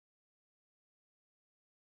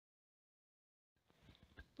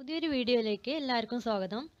പുതിയൊരു വീഡിയോയിലേക്ക് എല്ലാവർക്കും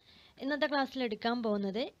സ്വാഗതം. ഇന്നത്തെ ക്ലാസ്സിൽ എടുക്കാൻ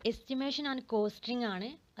പോകുന്നത് എസ്റ്റിമേഷൻ ആൻഡ് കോസ്റ്റിംഗ് ആണ്.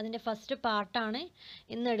 അതിൻ്റെ ഫസ്റ്റ് പാർട്ടാണ്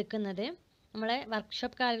ഇന്ന് എടുക്കുന്നത്. നമ്മളെ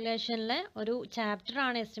വർക്ക്ഷോപ്പ് കാൽക്കുലേഷനിലെ ഒരു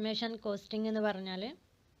ചാപ്റ്ററാണ് എസ്റ്റിമേഷൻ ആൻഡ് കോസ്റ്റിംഗ് എന്ന് പറഞ്ഞാൽ.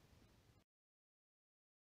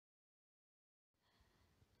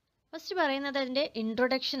 ഫസ്റ്റ് പറയുന്നത് അതിൻ്റെ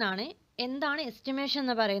ഇൻട്രൊഡക്ഷൻ ആണ്. എന്താണ് എസ്റ്റിമേഷൻ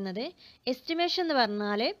എന്ന് പറയുന്നത്? എസ്റ്റിമേഷൻ എന്ന്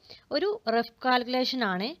പറഞ്ഞാൽ ഒരു റഫ് കാൽക്കുലേഷൻ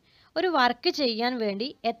ആണ്. ഒരു വർക്ക് ചെയ്യാൻ വേണ്ടി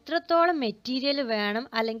എത്രത്തോളം മെറ്റീരിയൽ വേണം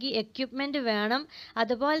അല്ലെങ്കിൽ എക്യുപ്മെൻറ്റ് വേണം,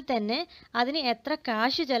 അതുപോലെ തന്നെ അതിന് എത്ര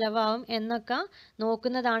കാശ് ചിലവാകും എന്നൊക്കെ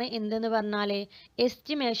നോക്കുന്നതാണ് എന്തെന്ന് പറഞ്ഞാൽ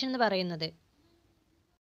എസ്റ്റിമേഷൻ എന്ന് പറയുന്നത്.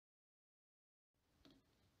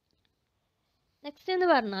 നെക്സ്റ്റ് എന്ന്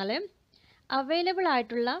പറഞ്ഞാൽ അവൈലബിൾ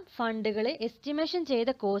ആയിട്ടുള്ള ഫണ്ടുകൾ എസ്റ്റിമേഷൻ ചെയ്ത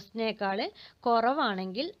കോസ്റ്റിനേക്കാൾ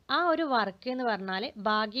കുറവാണെങ്കിൽ ആ ഒരു വർക്ക് എന്ന് പറഞ്ഞാൽ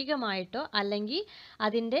ഭാഗികമായിട്ടോ അല്ലെങ്കിൽ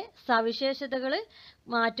അതിൻ്റെ സവിശേഷതകൾ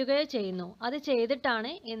മാറ്റുകയോ ചെയ്യുന്നു. അത്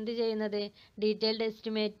ചെയ്തിട്ടാണ് എന്ത് ചെയ്യുന്നത്? ഡീറ്റെയിൽഡ്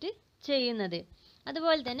എസ്റ്റിമേറ്റ് ചെയ്യുന്നത്.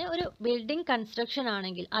 അതുപോലെ തന്നെ ഒരു ബിൽഡിംഗ് കൺസ്ട്രക്ഷൻ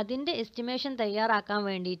ആണെങ്കിൽ അതിൻ്റെ എസ്റ്റിമേഷൻ തയ്യാറാക്കാൻ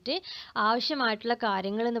വേണ്ടിയിട്ട് ആവശ്യമായിട്ടുള്ള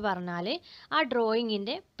കാര്യങ്ങൾ എന്ന് പറഞ്ഞാൽ ആ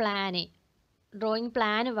ഡ്രോയിങ്ങിൻ്റെ ഡ്രോയിങ്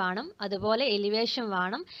പ്ലാൻ വേണം, അതുപോലെ എലിവേഷൻ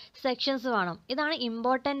വേണം, സെക്ഷൻസ് വേണം. ഇതാണ്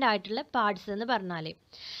ഇമ്പോർട്ടൻ്റ് ആയിട്ടുള്ള പാർട്സ് എന്ന് പറഞ്ഞാൽ.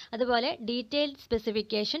 അതുപോലെ detailed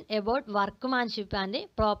specification about workmanship and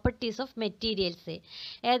properties of materials.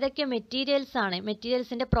 ഏതൊക്കെ മെറ്റീരിയൽസ് ആണ്,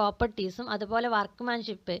 മെറ്റീരിയൽസിൻ്റെ പ്രോപ്പർട്ടീസും അതുപോലെ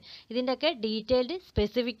വർക്ക്മാൻഷിപ്പ്, ഇതിൻ്റെയൊക്കെ ഡീറ്റെയിൽഡ്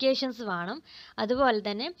സ്പെസിഫിക്കേഷൻസ് വേണം. അതുപോലെ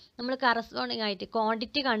തന്നെ നമ്മൾ കറസ്പോണ്ടിങ് ആയിട്ട്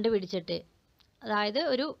ക്വാണ്ടിറ്റി കണ്ടുപിടിച്ചിട്ട്, അതായത്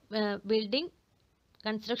ഒരു ബിൽഡിംഗ്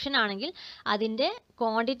കൺസ്ട്രക്ഷൻ ആണെങ്കിൽ അതിൻ്റെ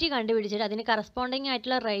ക്വാണ്ടിറ്റി കണ്ടുപിടിച്ചിട്ട് അതിന് കറസ്പോണ്ടിങ്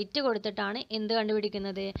ആയിട്ടുള്ള റേറ്റ് കൊടുത്തിട്ടാണ് എന്ത്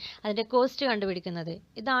കണ്ടുപിടിക്കുന്നത്? അതിൻ്റെ കോസ്റ്റ് കണ്ടുപിടിക്കുന്നത്.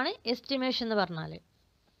 ഇതാണ് എസ്റ്റിമേഷൻ എന്ന് പറഞ്ഞാൽ.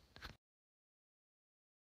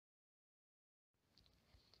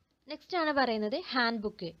 നെക്സ്റ്റ് ആണ് പറയുന്നത് hand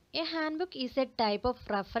book. A hand book is A type of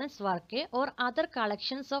reference work or other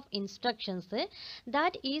collections of instructions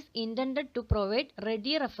that is intended to provide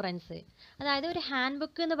ready reference. അതായത് ഒരു ഹാൻഡ്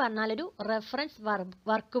ബുക്ക് എന്ന് പറഞ്ഞാൽ ഒരു റെഫറൻസ്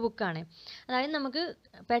വർക്ക് ബുക്കാണ്. അതായത് നമുക്ക്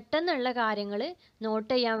പെട്ടെന്നുള്ള കാര്യങ്ങൾ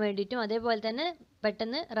നോട്ട് ചെയ്യാൻ വേണ്ടിയിട്ടും അതേപോലെ തന്നെ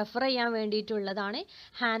പെട്ടെന്ന് റെഫർ ചെയ്യാൻ വേണ്ടിയിട്ടുള്ളതാണ്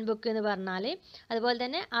ഹാൻഡ് ബുക്ക് എന്ന് പറഞ്ഞാൽ. അതുപോലെ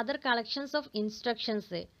തന്നെ അതർ കളക്ഷൻസ് ഓഫ്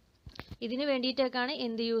ഇൻസ്ട്രക്ഷൻസ്, ഇതിന് വേണ്ടിയിട്ടൊക്കെയാണ്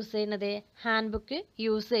എന്ത് യൂസ് ചെയ്യുന്നത്? ഹാൻഡ് ബുക്ക്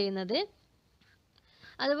യൂസ് ചെയ്യുന്നത്.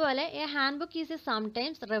 അതുപോലെ A hand book is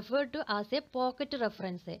sometimes referred to as A pocket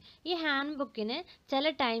reference. ഈ ഹാൻഡ് ബുക്കിന് ചില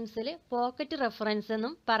ടൈംസിൽ പോക്കറ്റ് റെഫറൻസ്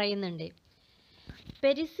എന്നും പറയുന്നുണ്ട്.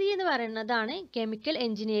 പെരിസി എന്ന് പറയുന്നതാണ് കെമിക്കൽ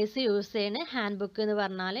എഞ്ചിനീയേഴ്സ് യൂസ് ചെയ്യുന്ന ഹാൻഡ് ബുക്ക് എന്ന്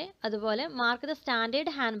പറഞ്ഞാൽ. അതുപോലെ mark the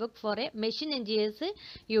standard hand book for A machine engineers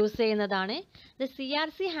use ചെയ്യുന്നതാണ്. The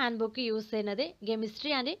CRC hand book use ചെയ്യുന്നത്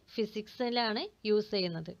കെമിസ്ട്രി ആൻഡ് ഫിസിക്സിലാണ് യൂസ്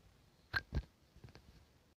ചെയ്യുന്നത്.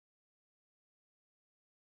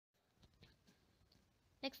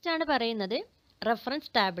 നെക്സ്റ്റ് ആണ് പറയുന്നത്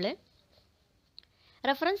റെഫറൻസ് ടേബിള്.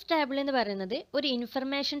 റെഫറൻസ് ടേബിൾ എന്ന് പറയുന്നത് ഒരു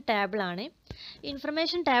ഇൻഫർമേഷൻ ടേബിളാണ്.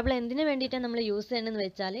 ഇൻഫർമേഷൻ ടേബിൾ എന്തിനു വേണ്ടിയിട്ടാണ് നമ്മൾ യൂസ് ചെയ്യണമെന്ന്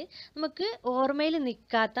വെച്ചാൽ നമുക്ക് ഓർമ്മയിൽ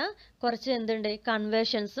നിൽക്കാത്ത കുറച്ച് എന്തുണ്ട്,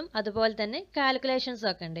 കൺവേർഷൻസും അതുപോലെ തന്നെ കാൽക്കുലേഷൻസും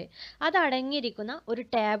ഒക്കെ ഉണ്ട്. അത് അടങ്ങിയിരിക്കുന്ന ഒരു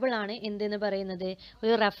ടേബിളാണ് എന്തെന്ന് പറയുന്നത്?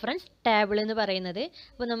 ഒരു റെഫറൻസ് ടേബിൾ എന്ന് പറയുന്നത്.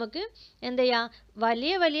 അപ്പോൾ നമുക്ക് എന്ത് ചെയ്യാം,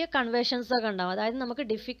 വലിയ വലിയ കൺവേർഷൻസ് ഒക്കെ ഉണ്ടാവും. അതായത് നമുക്ക്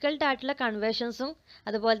ഡിഫിക്കൽട്ട് ആയിട്ടുള്ള കൺവേർഷൻസും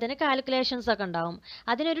അതുപോലെ തന്നെ കാൽക്കുലേഷൻസ് ഒക്കെ ഉണ്ടാവും.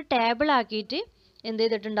 അതിനൊരു ടേബിൾ ആക്കിയിട്ട് എന്ത്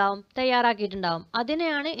ചെയ്തിട്ടുണ്ടാവും? തയ്യാറാക്കിയിട്ടുണ്ടാവും.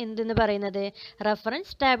 അതിനെയാണ് എന്തെന്ന് പറയുന്നത്?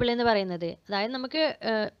 റെഫറൻസ് ടേബിൾ എന്ന് പറയുന്നത്. അതായത് നമുക്ക്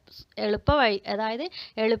എളുപ്പമായി, അതായത്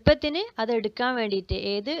എളുപ്പത്തിന് അത് എടുക്കാൻ വേണ്ടിയിട്ട്,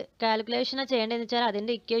 ഏത് കാൽക്കുലേഷനാണ് ചെയ്യേണ്ടതെന്ന് വെച്ചാൽ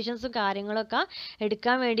അതിൻ്റെ ഇക്വേഷൻസും കാര്യങ്ങളൊക്കെ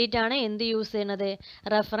എടുക്കാൻ വേണ്ടിയിട്ടാണ് എന്ത് യൂസ് ചെയ്യുന്നത്?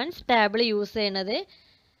 റെഫറൻസ് ടേബിൾ യൂസ് ചെയ്യുന്നത്.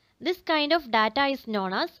 This kind of data is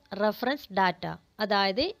known as reference data.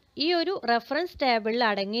 അതായത് ഈ ഒരു റെഫറൻസ് ടേബിളിൽ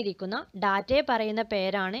അടങ്ങിയിരിക്കുന്ന ഡാറ്റയെ പറയുന്ന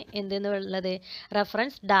പേരാണ് എന്തെന്നുള്ളത്?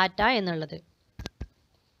 റെഫറൻസ് ഡാറ്റ എന്നുള്ളത്.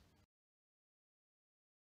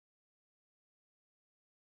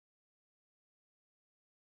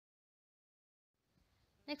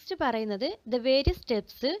 നെക്സ്റ്റ് പറയുന്നത് the various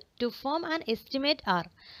steps to form an estimate R.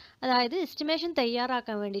 അതായത് എസ്റ്റിമേഷൻ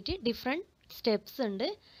തയ്യാറാക്കാൻ വേണ്ടിയിട്ട് ഡിഫറെൻറ്റ് സ്റ്റെപ്സ് ഉണ്ട്.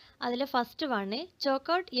 അതിൽ first one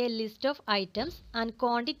chalk out A list of items and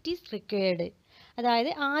quantities required.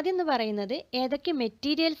 അതായത് ആദ്യം എന്ന് പറയുന്നത് ഏതൊക്കെ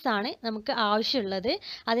മെറ്റീരിയൽസ് ആണ് നമുക്ക് ആവശ്യമുള്ളത്,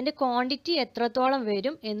 അതിൻ്റെ ക്വാണ്ടിറ്റി എത്രത്തോളം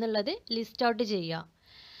വരും എന്നുള്ളത് ലിസ്റ്റ് ഔട്ട് ചെയ്യുക.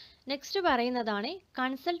 നെക്സ്റ്റ് പറയുന്നതാണ്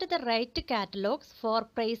consult the right catalogues four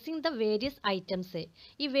pricing the various items.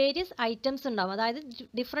 ഈ വേരിയസ് ഐറ്റംസ് ഉണ്ടാവും, അതായത്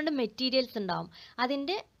ഡിഫറെൻറ്റ് മെറ്റീരിയൽസ് ഉണ്ടാവും.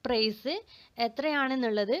 അതിൻ്റെ പ്രൈസ്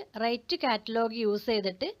എത്രയാണെന്നുള്ളത് റൈറ്റ് കാറ്റലോഗ് യൂസ്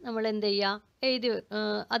ചെയ്തിട്ട് നമ്മൾ എന്ത് ചെയ്യുക,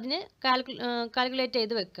 അതിന് കാൽക്കുലേറ്റ്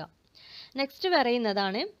ചെയ്ത് വെക്കുക. നെക്സ്റ്റ്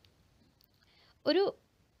പറയുന്നതാണ് ഒരു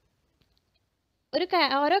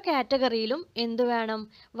ഓരോ കാറ്റഗറിയിലും എന്ത് വേണം,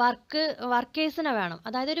 വർക്കേഴ്സിനെ വേണം.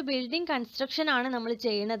 അതായത് ഒരു ബിൽഡിംഗ് കൺസ്ട്രക്ഷൻ ആണ് നമ്മൾ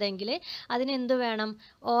ചെയ്യുന്നതെങ്കിൽ അതിന് എന്ത് വേണം,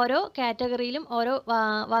 ഓരോ കാറ്റഗറിയിലും ഓരോ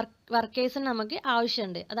വർക്കേഴ്സിന് നമുക്ക്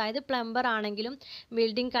ആവശ്യമുണ്ട്. അതായത് പ്ലംബർ ആണെങ്കിലും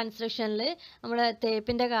ബിൽഡിംഗ് കൺസ്ട്രക്ഷനിൽ നമ്മൾ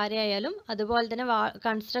തേപ്പിൻ്റെ കാര്യമായാലും അതുപോലെ തന്നെ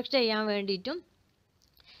കൺസ്ട്രക്ട് ചെയ്യാൻ വേണ്ടിയിട്ടും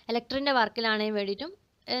ഇലക്ട്രിക്കിൻ്റെ വർക്കിലാണെങ്കിൽ വേണ്ടിയിട്ടും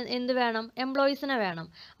എന്ത് വേണം, എംപ്ലോയീസിനെ വേണം.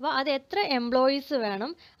 അപ്പോൾ അത് എത്ര എംപ്ലോയീസ്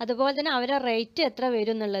വേണം, അതുപോലെ തന്നെ അവരുടെ റേറ്റ് എത്ര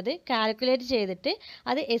വരും എന്നുള്ളത് കാൽക്കുലേറ്റ് ചെയ്തിട്ട്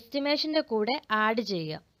അത് എസ്റ്റിമേഷൻ്റെ കൂടെ ആഡ്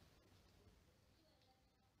ചെയ്യുക.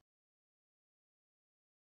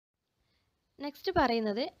 നെക്സ്റ്റ്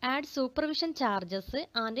പറയുന്നത് add supervision charges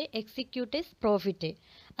and executives profit.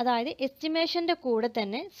 അതായത് എസ്റ്റിമേഷൻ്റെ കൂടെ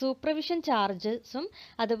തന്നെ സൂപ്പർവിഷൻ ചാർജസും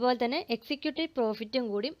അതുപോലെ തന്നെ എക്സിക്യൂട്ടീവ് പ്രോഫിറ്റും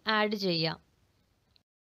കൂടി ആഡ് ചെയ്യാം.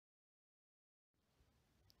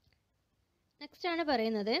 നെക്സ്റ്റ് ആണ്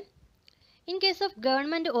പറയുന്നത് in case of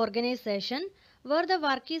government organisation where the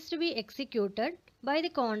work is to be executed by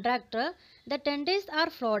the contractor, the tenders are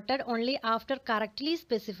floated only after correctly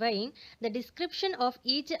specifying the description of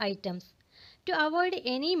each items to avoid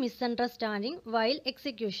any misunderstanding while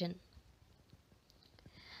execution.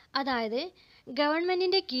 അതായത്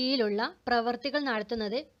ഗവൺമെൻറ്റിൻ്റെ കീഴിലുള്ള പ്രവർത്തികൾ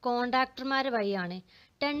നടത്തുന്നത് കോൺട്രാക്ടർമാർ വഴിയാണ്.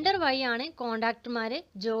 Tender വഴിയാണ് കോൺട്രാക്ടർമാർ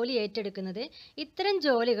ജോലി ഏറ്റെടുക്കുന്നത്. ഇത്തരം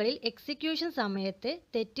ജോലികളിൽ എക്സിക്യൂഷൻ സമയത്ത്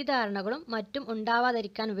തെറ്റിദ്ധാരണകളും മറ്റും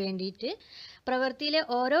ഉണ്ടാവാതിരിക്കാൻ വേണ്ടിയിട്ട് പ്രവൃത്തിയിലെ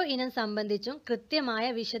ഓരോ ഇനം സംബന്ധിച്ചും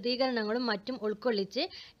കൃത്യമായ വിശദീകരണങ്ങളും മറ്റും ഉൾക്കൊള്ളിച്ച്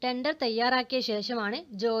ടെൻഡർ തയ്യാറാക്കിയ ശേഷമാണ്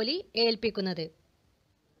ജോലി ഏൽപ്പിക്കുന്നത്.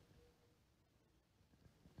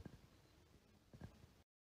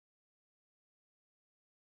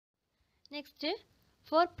 Next,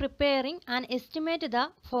 four preparing and estimate the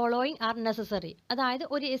following are necessary. അതായത്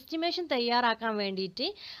ഒരു എസ്റ്റിമേഷൻ തയ്യാറാക്കാൻ വേണ്ടിയിട്ട്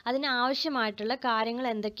അതിന് ആവശ്യമായിട്ടുള്ള കാര്യങ്ങൾ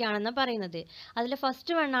എന്തൊക്കെയാണെന്ന് പറയുന്നത്. അതിൽ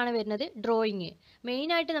ഫസ്റ്റ് വണ്ണാണ് വരുന്നത് ഡ്രോയിങ്.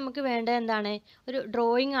 മെയിനായിട്ട് നമുക്ക് വേണ്ടത് എന്താണ്, ഒരു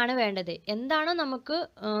ഡ്രോയിങ് ആണ് വേണ്ടത്. എന്താണോ നമുക്ക്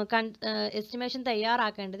എസ്റ്റിമേഷൻ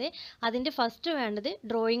തയ്യാറാക്കേണ്ടത് അതിൻ്റെ ഫസ്റ്റ് വേണ്ടത്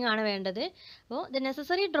ഡ്രോയിങ് ആണ് വേണ്ടത്. അപ്പോൾ the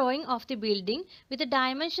necessary drawing of the building with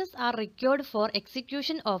dimensions are required for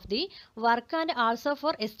execution of the work and also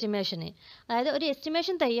four estimation. അതായത് ഒരു എസ്റ്റിമേഷൻ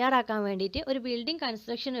തയ്യാറാക്കാൻ വേണ്ടിയിട്ട് ഒരു ബിൽഡിംഗ്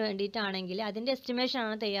കൺസ്ട്രക്ഷന് വേണ്ടിയിട്ടാണെങ്കിൽ അതിൻ്റെ എസ്റ്റിമേഷൻ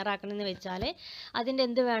ആണ് തയ്യാറാക്കണമെന്ന് വെച്ചാൽ അതിൻ്റെ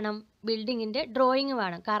എന്ത് വേണം, ബിൽഡിങ്ങിൻ്റെ ഡ്രോയിങ്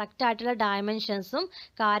വേണം. കറക്റ്റ് ആയിട്ടുള്ള ഡയമെൻഷൻസും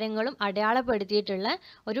കാര്യങ്ങളും അടയാളപ്പെടുത്തിയിട്ടുള്ള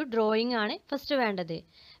ഒരു ഡ്രോയിങ് ആണ് ഫസ്റ്റ് വേണ്ടത്.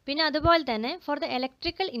 പിന്നെ അതുപോലെ തന്നെ for the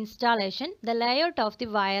electrical installation the layout of the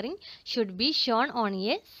wiring should be shown on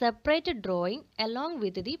A separate drawing along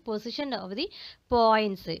with the position of the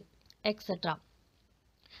points etcetera.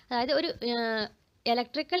 അതായത് ഒരു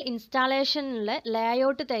ഇലക്ട്രിക്കൽ ഇൻസ്റ്റാളേഷനിലെ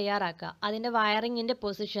ലേഔട്ട് തയ്യാറാക്കുക, അതിൻ്റെ വയറിങ്ങിൻ്റെ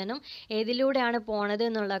പൊസിഷനും ഏതിലൂടെയാണ് പോണത്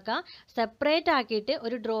എന്നുള്ളതൊക്കെ സെപ്പറേറ്റ് ആക്കിയിട്ട്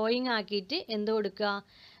ഒരു ഡ്രോയിങ് ആക്കിയിട്ട് എന്ത് കൊടുക്കുക,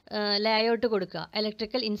 ലേഔട്ട് കൊടുക്കുക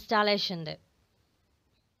ഇലക്ട്രിക്കൽ ഇൻസ്റ്റാളേഷൻ്റെ.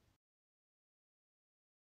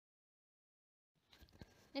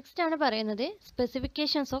 നെക്സ്റ്റ് ആണ് പറയുന്നത്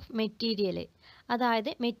സ്പെസിഫിക്കേഷൻസ് ഓഫ് മെറ്റീരിയൽ.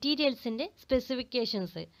 അതായത് മെറ്റീരിയൽസിൻ്റെ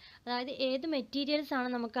സ്പെസിഫിക്കേഷൻസ്. അതായത് ഏത് മെറ്റീരിയൽസ് ആണ്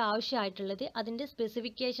നമുക്ക് ആവശ്യമായിട്ടുള്ളത് അതിൻ്റെ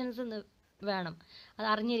സ്പെസിഫിക്കേഷൻസ് വേണം, അത്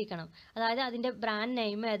അറിഞ്ഞിരിക്കണം. അതായത് അതിൻ്റെ ബ്രാൻഡ്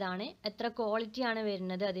നെയിം ഏതാണ്, എത്ര ക്വാളിറ്റിയാണ്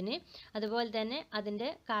വരുന്നത് അതിന്, അതുപോലെ തന്നെ അതിൻ്റെ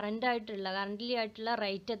കറൻ്റ്ലി ആയിട്ടുള്ള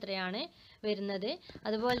റേറ്റ് എത്രയാണ് വരുന്നത്,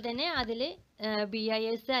 അതുപോലെ തന്നെ അതിൽ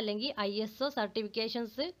BIS അല്ലെങ്കിൽ ISO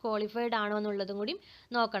സർട്ടിഫിക്കേഷൻസ് ക്വാളിഫൈഡ് ആണോ എന്നുള്ളതും കൂടി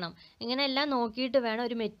നോക്കണം. ഇങ്ങനെയെല്ലാം നോക്കിയിട്ട് വേണം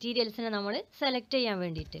ഒരു മെറ്റീരിയൽസിനെ നമ്മൾ സെലക്ട് ചെയ്യാൻ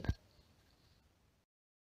വേണ്ടിയിട്ട്.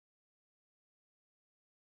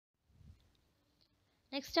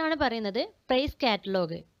 നെക്സ്റ്റ് ആണ് പറയുന്നത് price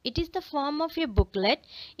catalogue. It is the form of A booklet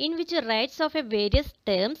in which rights of A various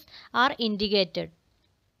terms R indicated.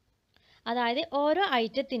 അതായത് ഓരോ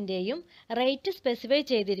ഐറ്റത്തിൻ്റെയും റേറ്റ് സ്പെസിഫൈ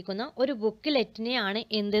ചെയ്തിരിക്കുന്ന ഒരു ബുക്ക്ലെറ്റിനെയാണ്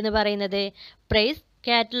എന്തെന്ന് പറയുന്നത്, പ്രൈസ്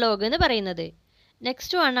കാറ്റലോഗ് എന്ന് പറയുന്നത്.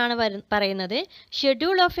 നെക്സ്റ്റ് വണ്ണാണ് പറയുന്നത്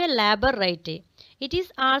schedule of A labour rate. It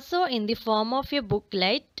is also in the form of A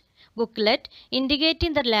booklet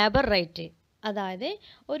indicating the labour rate. അതായത്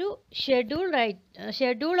ഒരു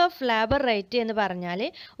ഷെഡ്യൂൾ ഓഫ് ലേബർ റേറ്റ് എന്ന് പറഞ്ഞാൽ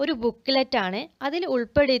ഒരു ബുക്ക്ലെറ്റാണ്. അതിൽ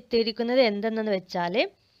ഉൾപ്പെടുത്തിയിരിക്കുന്നത് എന്തെന്ന് വെച്ചാൽ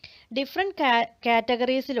ഡിഫറെൻറ്റ്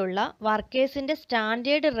കാറ്റഗറീസിലുള്ള വർക്കേഴ്സിൻ്റെ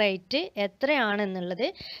സ്റ്റാൻഡേർഡ് റേറ്റ് എത്രയാണെന്നുള്ളത്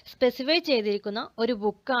സ്പെസിഫൈ ചെയ്തിരിക്കുന്ന ഒരു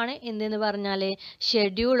ബുക്കാണ് എന്തെന്ന് പറഞ്ഞാൽ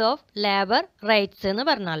ഷെഡ്യൂൾ ഓഫ് ലേബർ റേറ്റ്സ് എന്ന്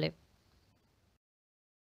പറഞ്ഞാൽ.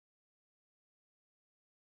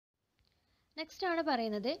 നെക്സ്റ്റ് ആണ്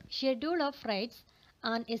പറയുന്നത് schedule of rates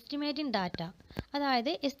and estimating data. അതായത്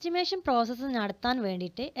എസ്റ്റിമേഷൻ പ്രോസസ്സ് നടത്താൻ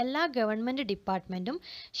വേണ്ടിയിട്ട് എല്ലാ ഗവൺമെൻറ് ഡിപ്പാർട്ട്മെൻറ്റും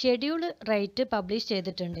ഷെഡ്യൂൾ റേറ്റ് പബ്ലിഷ്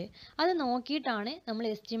ചെയ്തിട്ടുണ്ട്. അത് നോക്കിയിട്ടാണ് നമ്മൾ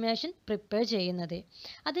എസ്റ്റിമേഷൻ പ്രിപ്പയർ ചെയ്യുന്നത്.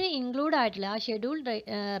 അതിന് ഇൻക്ലൂഡ് ആയിട്ടുള്ള ആ ഷെഡ്യൂൾ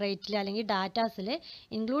റേറ്റിൽ അല്ലെങ്കിൽ ഡാറ്റാസിൽ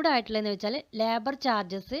ഇൻക്ലൂഡ് ആയിട്ടുള്ളതെന്ന് വെച്ചാൽ labour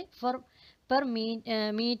charges per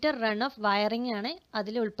metre run off wiring ആണ്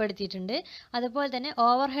അതിൽ ഉൾപ്പെടുത്തിയിട്ടുണ്ട്. അതുപോലെ തന്നെ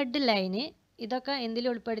ഓവർഹെഡ് ലൈന് ഇതൊക്കെ എന്തിൽ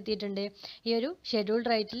ഉൾപ്പെടുത്തിയിട്ടുണ്ട്? ഈ ഒരു ഷെഡ്യൂൾഡ്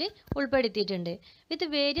റൈറ്റിൽ ഉൾപ്പെടുത്തിയിട്ടുണ്ട്. വിത്ത്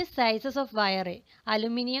various sizes of wire,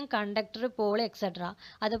 aluminium, conductor, poly etcetera.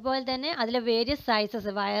 അതുപോലെ തന്നെ അതിലെ വേരിയസ്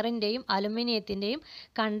സൈസസ്, വയറിൻ്റെയും അലുമിനിയത്തിൻ്റെയും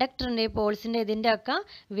കണ്ടക്ടറിൻ്റെയും പോൾസിൻ്റെ ഇതിൻ്റെ ഒക്കെ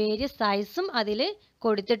വേരിയസ് സൈസും അതിൽ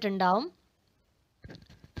കൊടുത്തിട്ടുണ്ടാവും.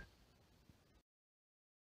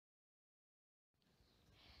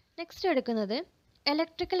 നെക്സ്റ്റ് എടുക്കുന്നത്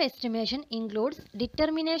electrical estimation includes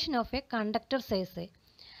determination of A conductor size.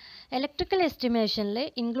 Electrical എസ്റ്റിമേഷനിൽ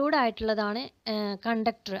include ആയിട്ടുള്ളതാണ്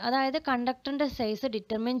കണ്ടക്ടർ. അതായത് കണ്ടക്ടറിൻ്റെ സൈസ്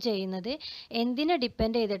ഡിറ്റർമിൻ ചെയ്യുന്നത് എന്തിനെ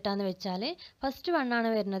ഡിപ്പെൻഡ് ചെയ്തിട്ടാന്ന് വെച്ചാൽ, ഫസ്റ്റ്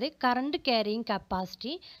വണ്ണാണ് വരുന്നത് current carrying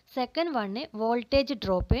capacity, second one voltage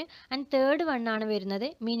drop, and third വണ്ണാണ് വരുന്നത്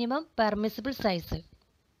മിനിമം പെർമിസിബിൾ സൈസ്.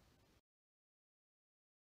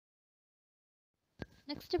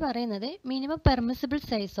 നെക്സ്റ്റ് പറയുന്നത് minimum permissible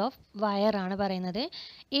size of wire ആണ് പറയുന്നത്.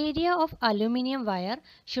 Area of aluminium wire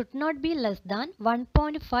should not be less than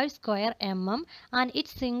 1.5 square mm and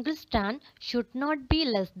it single stand should not be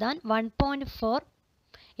less than 1.4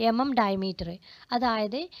 mm diameter.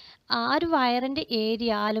 അതായത് ആ ഒരു വയറിൻ്റെ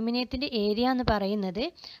area, അലുമിനിയത്തിൻ്റെ area എന്ന് പറയുന്നത്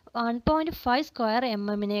 1.5 square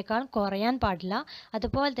mmനേക്കാൾ കുറയാൻ പാടില്ല.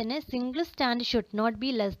 അതുപോലെ തന്നെ single stand should not be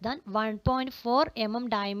less than 1.4 mm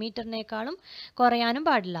ഡയമീറ്ററിനേക്കാളും കുറയാനും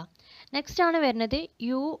പാടില്ല. നെക്സ്റ്റ് ആണ് വരുന്നത്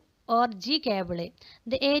U or G cable.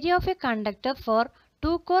 The area of A conductor four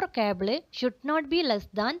 2 core cable should not be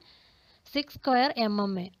less than 6 square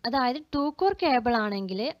mm. അതായത് 2 കോർ കേബിൾ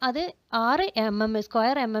ആണെങ്കിൽ അത് 6 mm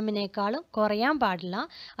സ്ക്വയർ mmനേക്കാളും കുറയാൻ പാടില്ല.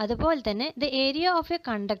 അതുപോലെ തന്നെ the area of A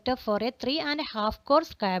conductor four A 3.5 core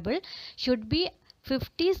cable should be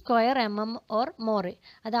 50 square mm or more.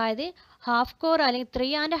 അതായത് half core അല്ലെങ്കിൽ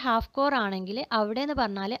 3.5 core ആണെങ്കിൽ അവിടെ എന്ന്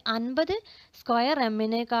പറഞ്ഞാൽ 50 സ്ക്വയർ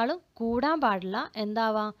mmനേക്കാളും കൂടാൻ പാടില്ല.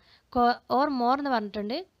 എന്താവാം? ഓർ മോർ എന്ന്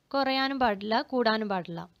പറഞ്ഞിട്ടുണ്ട്. കുറയാനും പാടില്ല, കൂടാനും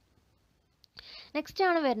പാടില്ല. നെക്സ്റ്റ്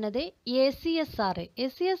ആണ് വരുന്നത് ACSR.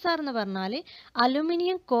 ACSR എന്ന് പറഞ്ഞാൽ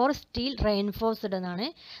അലുമിനിയം കോർ സ്റ്റീൽ റെയിൻഫോഴ്സ്ഡ് എന്നാണ്.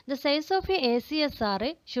 The size of A ACSR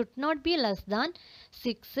should not be less than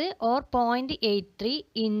 6 or 0.83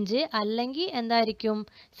 inch, അല്ലെങ്കിൽ എന്തായിരിക്കും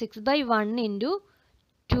 6/1 ഇൻറ്റു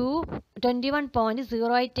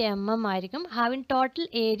 21.08 mm ആയിരിക്കും. Having total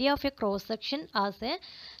area of A cross section as A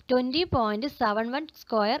 20.71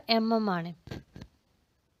 square mm ആണ്.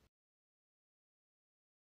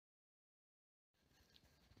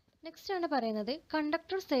 Next ആണ് പറയുന്നത്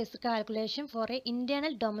conductor size calculation four A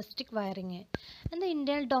internal domestic wiring. എന്താ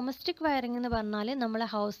internal domestic wiring എന്ന് പറഞ്ഞാൽ നമ്മളെ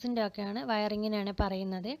ഹൗസിൻ്റെ ഒക്കെയാണ് വയറിങ്ങിനാണ്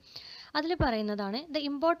പറയുന്നത്. അതിൽ പറയുന്നതാണ് the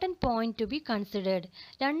important point two be considered.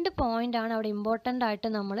 2 point ആണ് അവിടെ ഇമ്പോർട്ടൻ്റ് ആയിട്ട്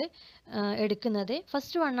നമ്മൾ എടുക്കുന്നത്.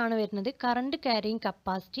 ഫസ്റ്റ് വണ്ണാണ് വരുന്നത് current carrying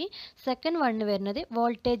capacity, second one വരുന്നത്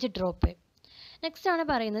വോൾട്ടേജ് ഡ്രോപ്പ്. നെക്സ്റ്റ് ആണ്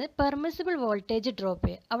പറയുന്നത് പെർമിസിബിൾ വോൾട്ടേജ്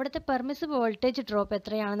ഡ്രോപ്പ്. അവിടുത്തെ പെർമിസിബിൾ വോൾട്ടേജ് ഡ്രോപ്പ്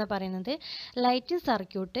എത്രയാണെന്ന് പറയുന്നത് lighting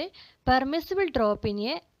circuit permissible drop in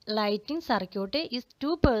A lighting circuit is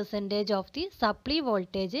 2% of the supply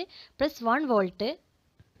voltage plus 1 volt.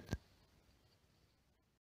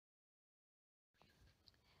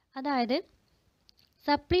 അതായത്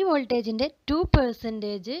സപ്ലൈ വോൾട്ടേജിൻ്റെ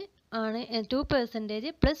 2% ആണ്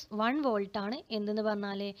 2% plus 1 volt ആണ് എന്തെന്ന്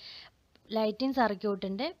പറഞ്ഞാൽ ലൈറ്റിംഗ്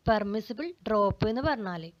സർക്യൂട്ടിൻ്റെ പെർമിസിബിൾ ഡ്രോപ്പ് എന്ന്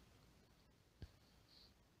പറഞ്ഞാൽ.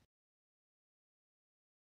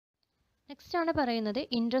 നെക്സ്റ്റ് ആണ് പറയുന്നത്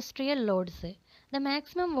industrial lords. The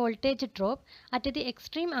maximum voltage drop at the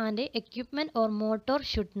extreme and equipment or motor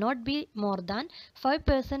should not be more than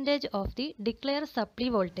 5% of the declare supply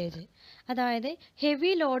voltage. അതായത്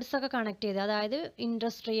ഹെവി ലോഡ്സ് ഒക്കെ connect ചെയ്ത്, അതായത്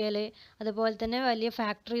ഇൻഡസ്ട്രിയൽ അതുപോലെ തന്നെ വലിയ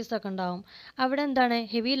ഫാക്ടറീസ് ഒക്കെ ഉണ്ടാവും. അവിടെ എന്താണ്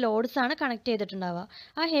ഹെവി ലോഡ്സ് ആണ് കണക്ട് ചെയ്തിട്ടുണ്ടാവുക.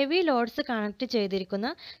 ആ ഹെവി ലോഡ്സ് കണക്ട്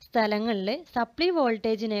ചെയ്തിരിക്കുന്ന സ്ഥലങ്ങളിൽ സപ്ലൈ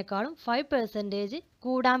വോൾട്ടേജിനേക്കാളും 5%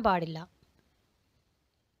 കൂടാൻ പാടില്ല.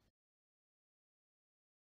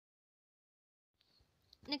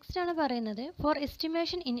 നെക്സ്റ്റ് ആണ് പറയുന്നത് four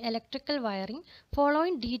estimation in electrical wiring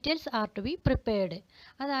following details R to be prepared.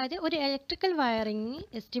 അതായത് ഒരു ഇലക്ട്രിക്കൽ വയറിംഗ്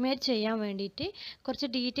എസ്റ്റിമേറ്റ് ചെയ്യാൻ വേണ്ടിയിട്ട് കുറച്ച്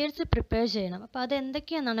ഡീറ്റെയിൽസ് പ്രിപ്പയർ ചെയ്യണം. അപ്പോൾ അത്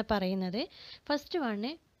എന്തൊക്കെയാണെന്നാണ് പറയുന്നത്. First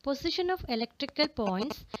one position of electrical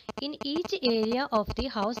points in each area of the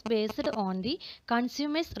house based on the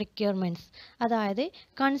consumers requirements. അതായത്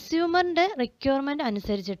കൺസ്യൂമറിൻ്റെ റിക്വയർമെൻറ്റ്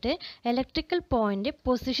അനുസരിച്ചിട്ട് ഇലക്ട്രിക്കൽ പോയിൻ്റ്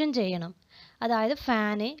പൊസിഷൻ ചെയ്യണം. അതായത്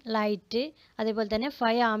ഫാന്, ലൈറ്റ്, അതേപോലെ തന്നെ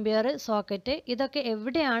 5 ആംപിയർ സോക്കറ്റ്, ഇതൊക്കെ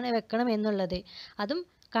എവിടെയാണ് വെക്കണം എന്നുള്ളത് അതും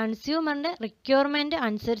കൺസ്യൂമറിൻ്റെ റിക്വയർമെൻറ്റ്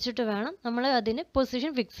അനുസരിച്ചിട്ട് വേണം നമ്മൾ അതിന്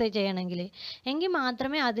പൊസിഷൻ ഫിക്സ് ചെയ്യണമെങ്കിൽ. എങ്കിൽ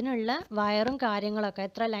മാത്രമേ അതിനുള്ള വയറും കാര്യങ്ങളൊക്കെ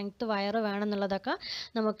എത്ര ലെങ്ത്ത് വയർ വേണം എന്നുള്ളതൊക്കെ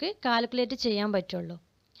നമുക്ക് കാൽക്കുലേറ്റ് ചെയ്യാൻ പറ്റുള്ളൂ.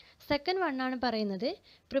 സെക്കൻഡ് വണ്ണാണ് പറയുന്നത്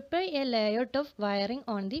prepare A layout of wiring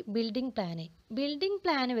on the building plan. Building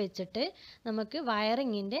plan വെച്ചിട്ട് നമുക്ക്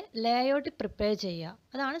വയറിങ്ങിൻ്റെ ലേഔട്ട് പ്രിപ്പയർ ചെയ്യുക.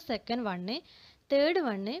 അതാണ് second one. Third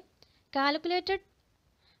one calculated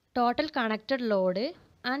total connected load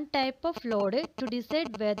and type of load to decide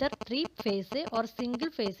whether 3-phase or single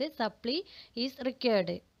phase supply is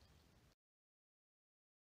required.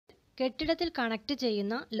 കെട്ടിടത്തിൽ connect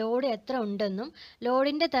ചെയ്യുന്ന load എത്ര ഉണ്ടെന്നും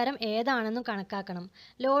ലോഡിൻ്റെ തരം ഏതാണെന്നും കണക്കാക്കണം.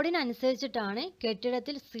 ലോഡിനനുസരിച്ചിട്ടാണ്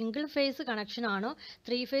കെട്ടിടത്തിൽ സിംഗിൾ ഫേസ് കണക്ഷൻ ആണോ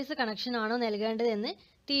 3-phase കണക്ഷൻ ആണോ നൽകേണ്ടതെന്ന്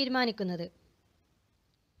തീരുമാനിക്കുന്നത്.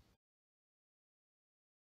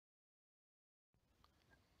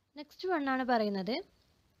 നെക്സ്റ്റ് വണ്ണാണ് പറയുന്നത്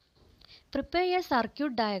prepare a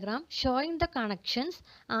circuit diagram showing the connections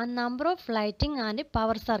and number of lighting and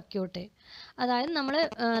power circuit. അതായത് നമ്മൾ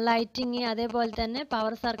ലൈറ്റിങ് അതേപോലെ തന്നെ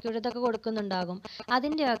പവർ സർക്യൂട്ട് ഇതൊക്കെ കൊടുക്കുന്നുണ്ടാകും.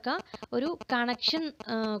 അതിൻ്റെയൊക്കെ ഒരു കണക്ഷൻ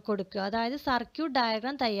കൊടുക്കുക, അതായത് സർക്യൂട്ട്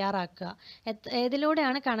ഡയഗ്രാം തയ്യാറാക്കുക.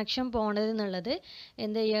 ഏതിലൂടെയാണ് കണക്ഷൻ പോകേണ്ടത് എന്നുള്ളത്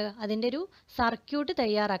എന്ത് ചെയ്യുക, അതിൻ്റെ ഒരു സർക്യൂട്ട്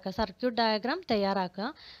തയ്യാറാക്കുക, സർക്യൂട്ട് ഡയഗ്രാം തയ്യാറാക്കുക.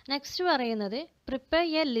 നെക്സ്റ്റ് പറയുന്നത് prepare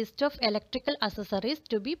A list of electrical accessories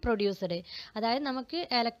to B produced. അതായത് നമുക്ക്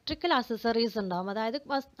ഇലക്ട്രിക്കൽ അക്സസറീസ് ഉണ്ടാവും, അതായത്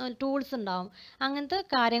ടൂൾസ് ഉണ്ടാവും. അങ്ങനത്തെ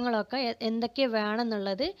കാര്യങ്ങളൊക്കെ എന്തൊക്കെ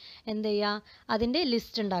വേണമെന്നുള്ളത് എന്ത് ചെയ്യുക, അതിൻ്റെ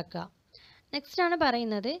ലിസ്റ്റ് ഉണ്ടാക്കുക. നെക്സ്റ്റ് ആണ്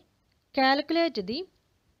പറയുന്നത് calculate the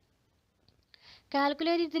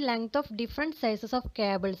length of different sizes of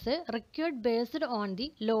cables required based on the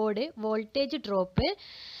load, voltage drop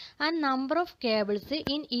and number of cables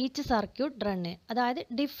in each circuit run. അതായത്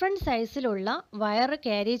ഡിഫറെൻറ്റ് സൈസിലുള്ള വയർ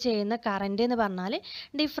ക്യാരി ചെയ്യുന്ന കറണ്ട് എന്ന് പറഞ്ഞാൽ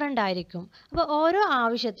ഡിഫറെൻ്റ് ആയിരിക്കും. അപ്പോൾ ഓരോ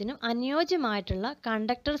ആവശ്യത്തിനും അനുയോജ്യമായിട്ടുള്ള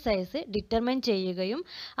കണ്ടക്ടർ സൈസ് ഡിറ്റർമൈൻ ചെയ്യുകയും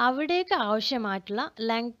അവിടേക്ക് ആവശ്യമായിട്ടുള്ള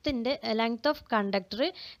ലെങ്ത് ഓഫ് കണ്ടക്ടർ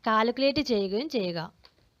കാൽക്കുലേറ്റ് ചെയ്യുകയും ചെയ്യുക.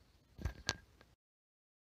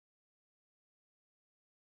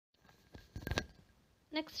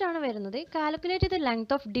 നെക്സ്റ്റ് ആണ് വരുന്നത് calculate the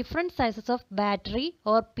length of different sizes of battery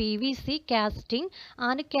or PVC casting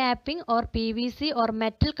and capping or PVC or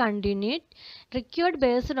metal കണ്ടിന്യൂറ്റ് required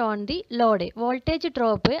based on the load, voltage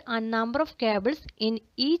drop and number of cables in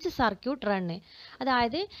each circuit run.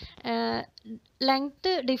 അതായത്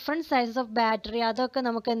length different sizes of battery അതൊക്കെ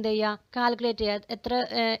നമുക്ക് എന്ത് ചെയ്യുക, calculate ചെയ്യുക,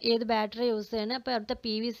 ഏത് battery use ചെയ്യണം, അപ്പോൾ അവിടുത്തെ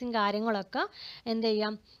PVCയും കാര്യങ്ങളൊക്കെ എന്ത്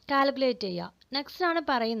ചെയ്യാം, കാൽക്കുലേറ്റ് ചെയ്യുക. നെക്സ്റ്റ് ആണ്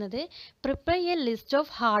പറയുന്നത് prepare A list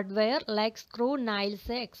of hardware like screw,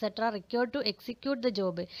 Niles etcetera required to execute the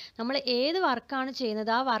job. നമ്മൾ ഏത് വർക്കാണ്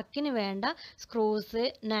ചെയ്യുന്നത് ആ വർക്കിന് വേണ്ട സ്ക്രൂസ്,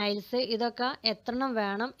 നൈൽസ് ഇതൊക്കെ എത്രണ്ണം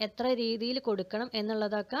വേണം, എത്ര രീതിയിൽ കൊടുക്കണം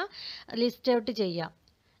എന്നുള്ളതൊക്കെ ലിസ്റ്റ് ഔട്ട് ചെയ്യാം.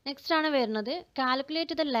 നെക്സ്റ്റ് ആണ് വരുന്നത്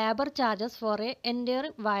calculate the labour charges four A entire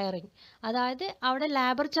wiring. അതായത് അവിടെ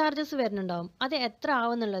ലേബർ ചാർജസ് വരുന്നുണ്ടാവും, അത് എത്ര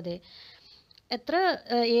ആവുന്നുള്ളത്, എത്ര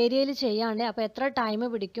ഏരിയയിൽ ചെയ്യാണ്ട് അപ്പോൾ എത്ര ടൈം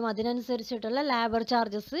പിടിക്കും, അതിനനുസരിച്ചിട്ടുള്ള ലേബർ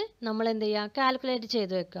ചാർജസ് നമ്മൾ എന്ത് ചെയ്യുക, കാൽക്കുലേറ്റ്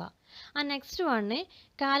ചെയ്ത് വെക്കുക. And next one,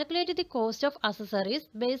 calculate the cost of accessories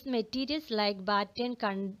based materials like batten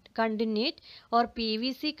conduit or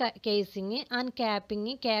PVC casing and capping,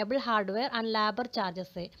 cable hardware and labor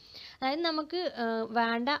charges. അതായത് നമുക്ക്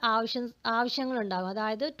വേണ്ട ആവശ്യങ്ങളുണ്ടാകും,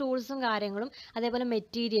 അതായത് ടൂൾസും കാര്യങ്ങളും അതേപോലെ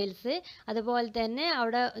മെറ്റീരിയൽസ്, അതുപോലെ തന്നെ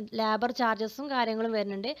അവിടെ ലേബർ ചാർജസും കാര്യങ്ങളും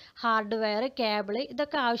വരുന്നുണ്ട്, ഹാർഡ്വെയർ, കേബിൾ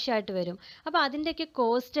ഇതൊക്കെ ആവശ്യമായിട്ട് വരും. അപ്പോൾ അതിൻ്റെയൊക്കെ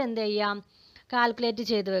കോസ്റ്റ് എന്ത് ചെയ്യാം, കാൽക്കുലേറ്റ്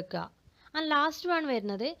ചെയ്ത് വെക്കുക. And last one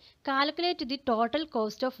വരുന്നത് calculate the total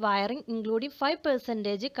cost of wiring including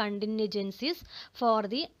 5% contingencies for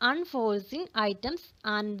the unforeseen items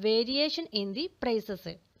and variation in the prices.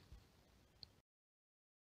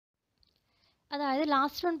 അതായത്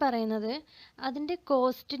ലാസ്റ്റ് വൺ പറയുന്നത് അതിൻ്റെ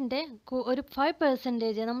കോസ്റ്റിൻ്റെ ഒരു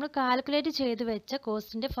 5% നമ്മൾ കാൽക്കുലേറ്റ് ചെയ്ത് വെച്ച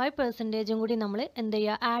കോസ്റ്റിൻ്റെ 5% കൂടി നമ്മൾ എന്ത്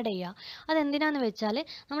ചെയ്യുക, ആഡ് ചെയ്യുക. അതെന്തിനാന്ന് വെച്ചാൽ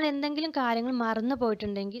നമ്മൾ എന്തെങ്കിലും കാര്യങ്ങൾ മറന്നു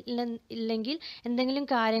പോയിട്ടുണ്ടെങ്കിൽ ഇല്ലെങ്കിൽ എന്തെങ്കിലും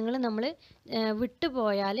കാര്യങ്ങൾ നമ്മൾ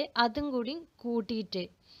വിട്ടുപോയാൽ അതും കൂടി കൂട്ടിയിട്ട്,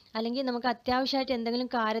 അല്ലെങ്കിൽ നമുക്ക് അത്യാവശ്യമായിട്ട് എന്തെങ്കിലും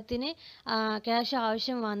കാര്യത്തിന് ക്യാഷ്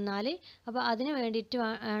ആവശ്യം വന്നാൽ അപ്പോൾ അതിന് വേണ്ടിയിട്ട്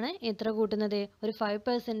ആണ് എത്ര കൂട്ടുന്നത്, ഒരു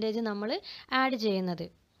 5% നമ്മൾ ആഡ് ചെയ്യുന്നത്.